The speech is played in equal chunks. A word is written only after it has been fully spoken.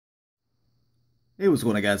Hey, what's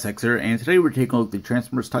going on, guys? Hex here, and today we're taking a look at the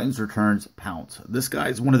Transformers Titans Returns Pounce. This guy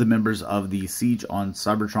is one of the members of the Siege on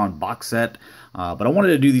Cybertron box set, but I wanted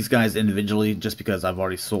to do these guys individually just because I've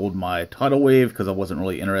already sold my Tidal Wave because I wasn't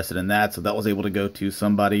really interested in that, so that was able to go to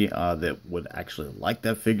somebody that would actually like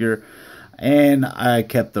that figure. And I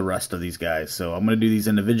kept the rest of these guys. So I'm going to do these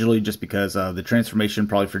individually just because the transformation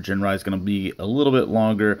probably for Genrai is going to be a little bit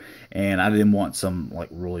longer. And I didn't want some like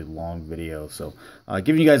really long video. So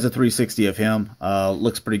giving you guys a 360 of him.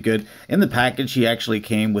 Looks pretty good. In the package, he actually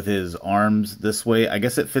came with his arms this way. I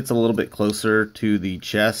guess it fits a little bit closer to the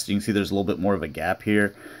chest. You can see there's a little bit more of a gap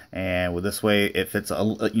here. And with this way, it fits a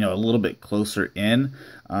little bit closer in.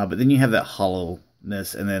 But then you have that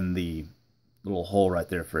hollowness and then the little hole right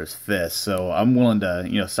there for his fist. So I'm willing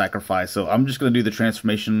to, sacrifice. So I'm just going to do the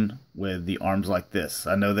transformation with the arms like this.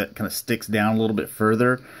 I know that kind of sticks down a little bit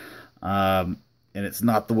further. And it's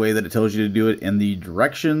not the way that it tells you to do it in the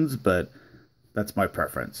directions, but that's my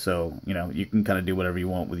preference. So, you can kind of do whatever you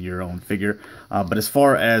want with your own figure. But as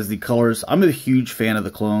far as the colors, I'm a huge fan of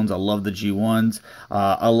the clones. I love the G1s.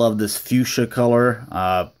 I love this fuchsia color,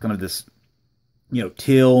 kind of this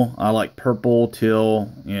teal. I like purple,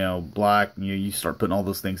 teal, black. You start putting all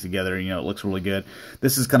those things together, it looks really good.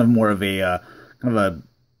 This is kind of more of a kind of a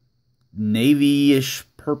navy-ish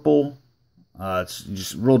purple. It's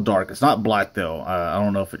just real dark. It's not black though. I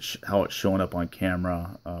don't know if it's how it's showing up on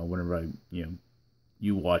camera whenever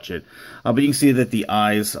you watch it. But you can see that the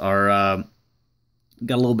eyes are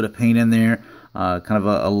got a little bit of paint in there. Kind of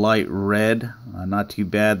a light red, not too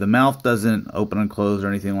bad. The mouth doesn't open and close or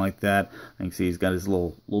anything like that. You can see he's got his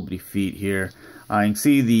little bitty feet here. You can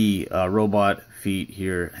see the robot feet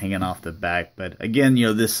here hanging off the back. But again,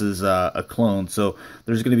 this is a clone, so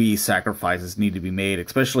there's going to be sacrifices need to be made,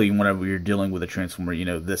 especially whenever you're dealing with a Transformer,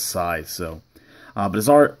 this size. So, but his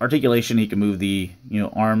articulation, he can move the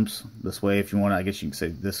arms this way if you want. I guess you can say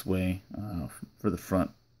this way for the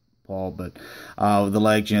front. But with the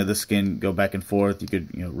legs, this can go back and forth. You could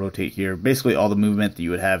rotate here. Basically all the movement that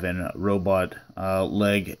you would have in a robot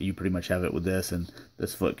leg, you pretty much have it with this, and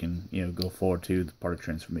this foot can go forward to the part of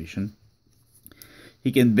transformation.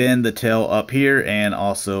 He can bend the tail up here and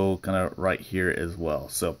also kind of right here as well.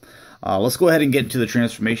 So let's go ahead and get into the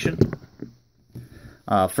transformation.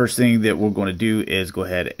 First thing that we're going to do is go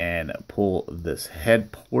ahead and pull this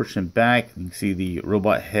head portion back. You can see the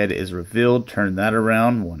robot head is revealed. Turn that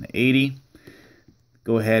around 180.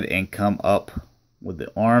 Go ahead and come up with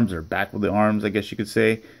the arms, or back with the arms, I guess you could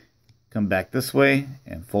say. Come back this way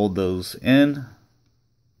and fold those in.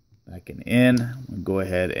 Back and in. Go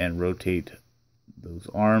ahead and rotate those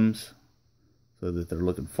arms so that they're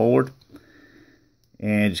looking forward.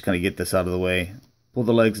 And just kind of get this out of the way. Pull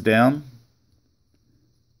the legs down.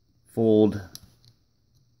 Fold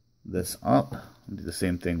this up, do the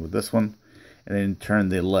same thing with this one, and then turn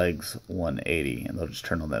the legs 180, and they'll just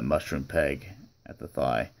turn on that mushroom peg at the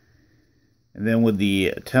thigh. And then with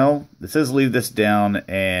the tail, it says leave this down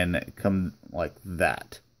and come like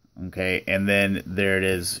that, okay? And then there it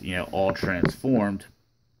is, all transformed.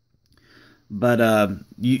 But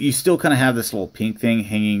you still kind of have this little pink thing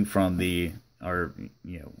hanging from the,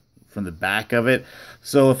 from the back of it.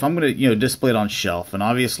 So if I'm going to, display it on shelf, and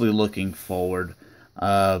obviously looking forward,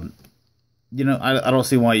 I don't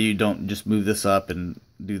see why you don't just move this up and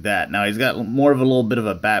do that. Now he's got more of a little bit of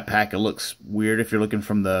a backpack. It looks weird if you're looking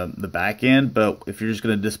from the back end, but if you're just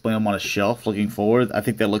going to display them on a shelf looking forward, I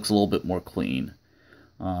think that looks a little bit more clean.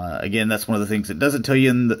 Again, that's one of the things it doesn't tell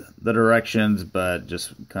you in the directions, but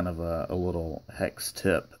just kind of a little hex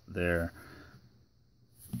tip there.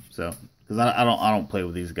 So, because I don't play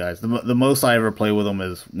with these guys. The most I ever play with them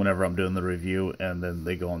is whenever I'm doing the review, and then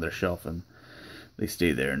they go on their shelf and they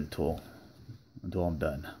stay there until I'm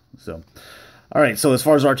done. So, all right. So as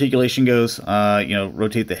far as articulation goes,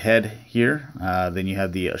 rotate the head here. Then you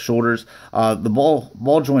have the shoulders. The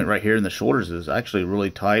ball joint right here in the shoulders is actually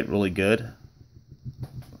really tight, really good.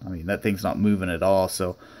 I mean, that thing's not moving at all.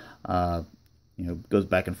 So, goes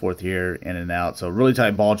back and forth here, in and out. So really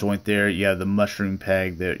tight ball joint there. You have the mushroom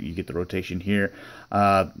peg there. You get the rotation here.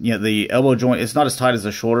 The elbow joint, it's not as tight as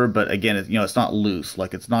the shoulder, but again, it's not loose.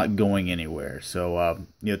 Like, it's not going anywhere. So,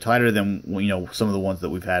 tighter than, some of the ones that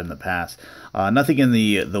we've had in the past. Nothing in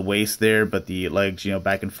the waist there, but the legs,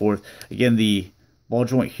 back and forth. Again, the ball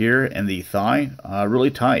joint here and the thigh, really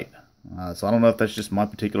tight. So I don't know if that's just my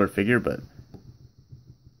particular figure, but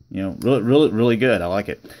really good. I like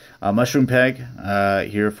it. Mushroom peg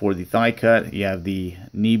here for the thigh cut. You have the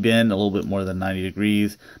knee bend a little bit more than 90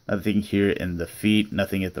 degrees. Nothing here in the feet.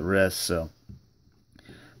 Nothing at the wrist. So,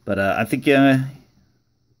 but I think little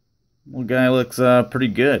guy looks pretty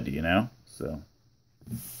good. So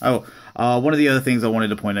Oh, one of the other things I wanted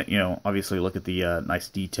to point out, obviously look at the nice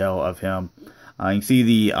detail of him. You can see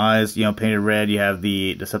the eyes, painted red. You have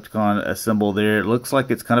the Decepticon symbol there. It looks like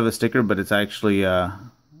it's kind of a sticker, but it's actually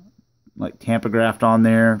like tampographed on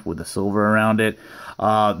there with the silver around it.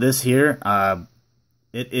 This here,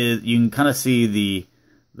 it is. You can kind of see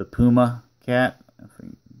the Puma cat. If I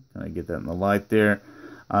can kind of get that in the light there.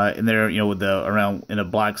 In there, with the around in a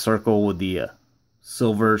black circle with the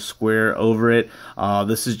silver square over it.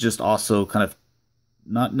 This is just also kind of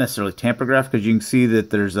not necessarily tamper-graph, because you can see that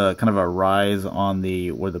there's a kind of a rise on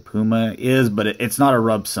the where the Puma is, but it's not a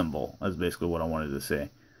rub symbol. That's basically what I wanted to say.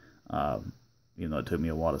 Even though it took me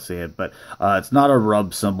a while to say it, but it's not a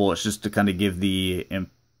rub symbol. It's just to kind of give the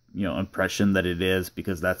impression that it is,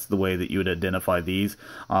 because that's the way that you would identify these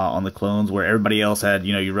on the clones, where everybody else had,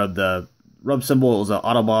 you rub the rub symbol. It was an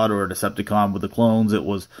Autobot or a Decepticon. With the clones, it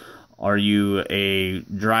was, are you a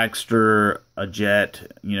dragster, a jet,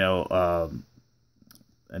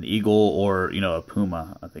 an eagle, or a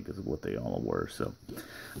puma, I think is what they all were. So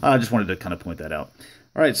I just wanted to kind of point that out.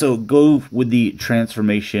 All right, so go with the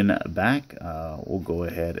transformation back. We'll go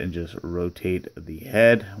ahead and just rotate the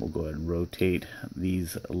head. We'll go ahead and rotate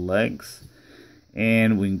these legs,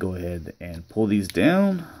 and we can go ahead and pull these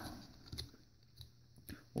down.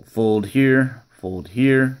 We'll fold here,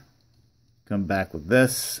 come back with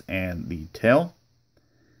this and the tail.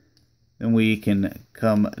 Then we can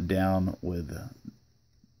come down with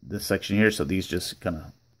this section here. So these just kind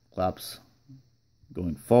of flaps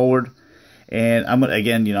going forward. And I'm gonna,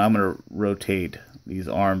 again, I'm gonna rotate these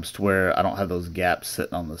arms to where I don't have those gaps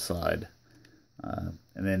sitting on the side. And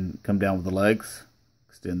then come down with the legs,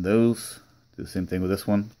 extend those. Do the same thing with this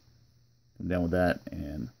one. Come down with that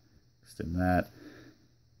and extend that.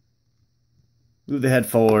 Move the head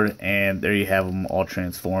forward, and there you have them all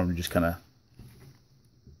transformed. Just kind of,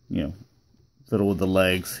 fiddle with the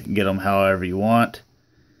legs, get them however you want.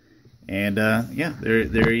 And yeah,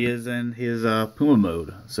 there he is in his Puma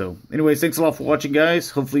mode. So anyways, thanks a lot for watching, guys.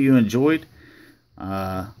 Hopefully you enjoyed.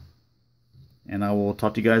 And I will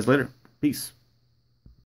talk to you guys later. Peace.